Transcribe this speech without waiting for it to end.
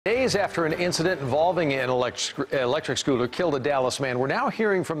Days after an incident involving an electric scooter killed a Dallas man, we're now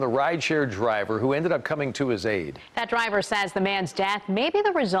hearing from the rideshare driver who ended up coming to his aid. That driver says the man's death may be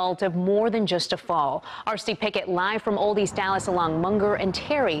the result of more than just a fall. Our Steve Pickett live from Old East Dallas along Munger and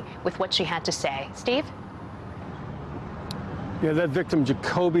Terry with what she had to say. Steve? Yeah, that victim,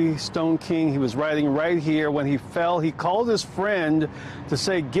 Jacoby Stone King, he was riding right here. When he fell, he called his friend to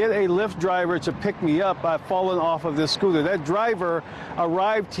say, "Get a Lyft driver to pick me up. I've fallen off of this scooter." That driver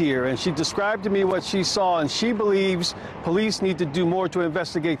arrived here, and she described to me what she saw, and she believes police need to do more to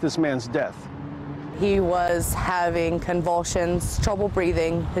investigate this man's death. He was having convulsions, trouble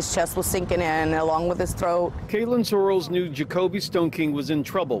breathing. His chest was sinking in along with his throat. Caitlin Sorrells knew Jacoby Stone King was in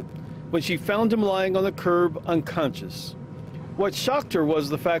trouble when she found him lying on the curb unconscious. What shocked her was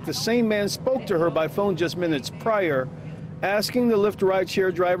the fact the same man spoke to her by phone just minutes prior, asking the Lyft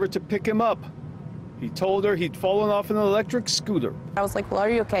rideshare driver to pick him up. He told her he'd fallen off an electric scooter. I was like, "Well, are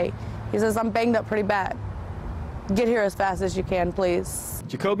you okay?" He says, "I'm banged up pretty bad. Get here as fast as you can, please."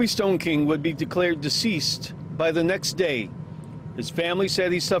 Jacoby Stone King would be declared deceased by the next day. His family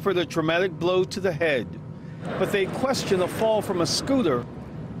said he suffered a traumatic blow to the head, but they question a fall from a scooter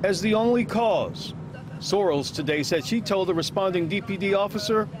as the only cause. Sorrells today said she told the responding DPD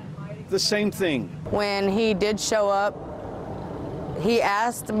officer the same thing. When he did show up, he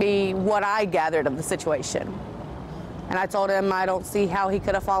asked me what I gathered of the situation. And I told him I don't see how he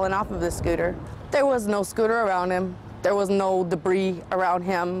could have fallen off of the scooter. There was no scooter around him. There was no debris around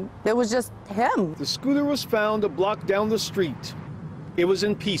him. It was just him. The scooter was found a block down the street. It was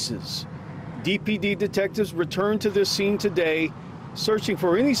in pieces. DPD detectives returned to this scene today, searching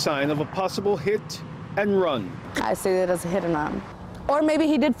for any sign of a possible hit and run. I see that as a hit and run. Or maybe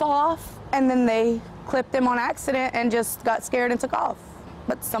he did fall off and then they clipped him on accident and just got scared and took off.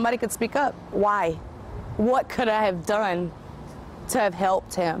 But somebody could speak up. Why? What could I have done to have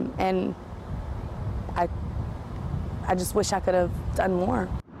helped him? And I just wish I could have done more.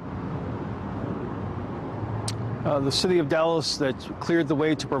 The city of Dallas that cleared the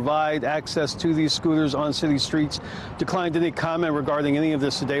way to provide access to these scooters on city streets declined any comment regarding any of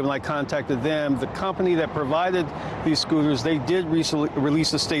this today. When I contacted them, the company that provided these scooters, they did recently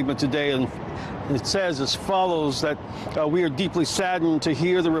release a statement today, and it says as follows, that we are deeply saddened to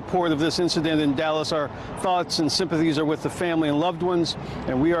hear the report of this incident in Dallas. Our thoughts and sympathies are with the family and loved ones,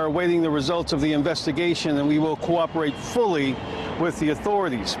 and we are awaiting the results of the investigation, and we will cooperate fully with the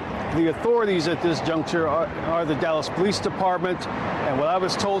authorities. The authorities at this juncture are the Dallas Police Department, and what I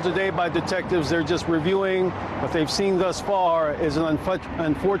was told today by detectives, they're just reviewing what they've seen thus far is an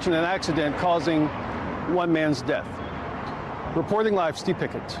unfortunate accident causing one man's death. Reporting live, Steve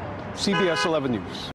Pickett, CBS 11 News.